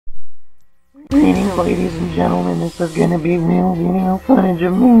Greetings, ladies and gentlemen. This is gonna be real video footage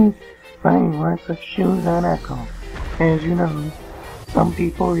of me buying lots of shoes on Ekko. As you know, some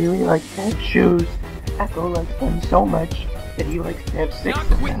people really like to have shoes. Ekko likes them so much that he likes to have 6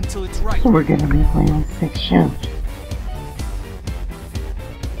 of them. So we're gonna be playing with 6 shoes.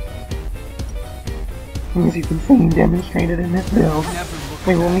 As you can see demonstrated in this build,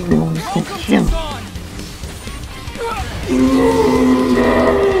 we will be doing 6 shoes.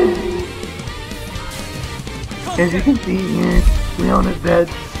 As you can see here, Leona's dead.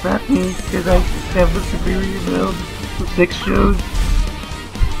 Not me, because I have the superior build with 6 shoes.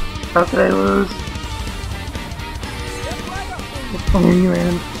 How could I lose? Here you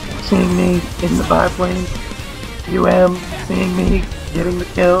am, seeing me in the bot lane. You am seeing me getting the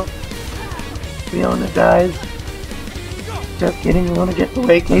kill. Leona dies. Just kidding, Leona gets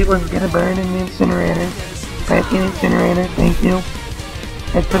away. Caitlyn's gonna burn in the incinerator. Plant the incinerator, thank you.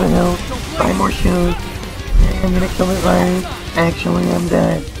 Head for the hill, buy more shoes. I'm gonna kill this virus. Actually, I'm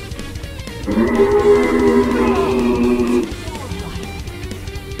dead.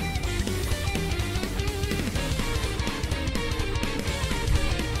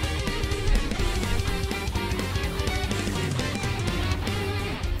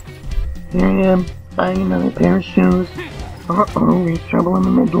 Here I am, buying another pair of shoes. Uh-oh, there's trouble in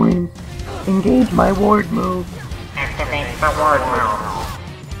the mid lane. Engage my ward move. Activate the ward move.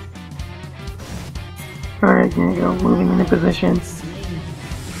 Alright, here we go, moving into position.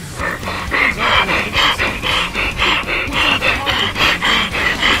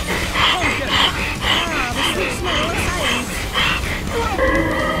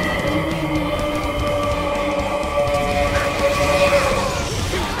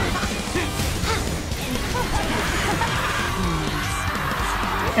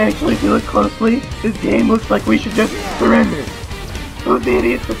 Actually, if you look closely, this game looks like we should just surrender. Who's the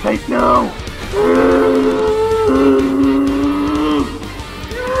idiots to type no?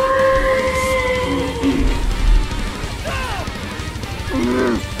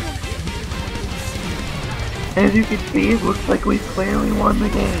 As you can see, it looks like we clearly won the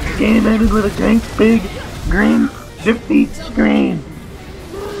game. The game ended with a giant, big, green, defeat screen.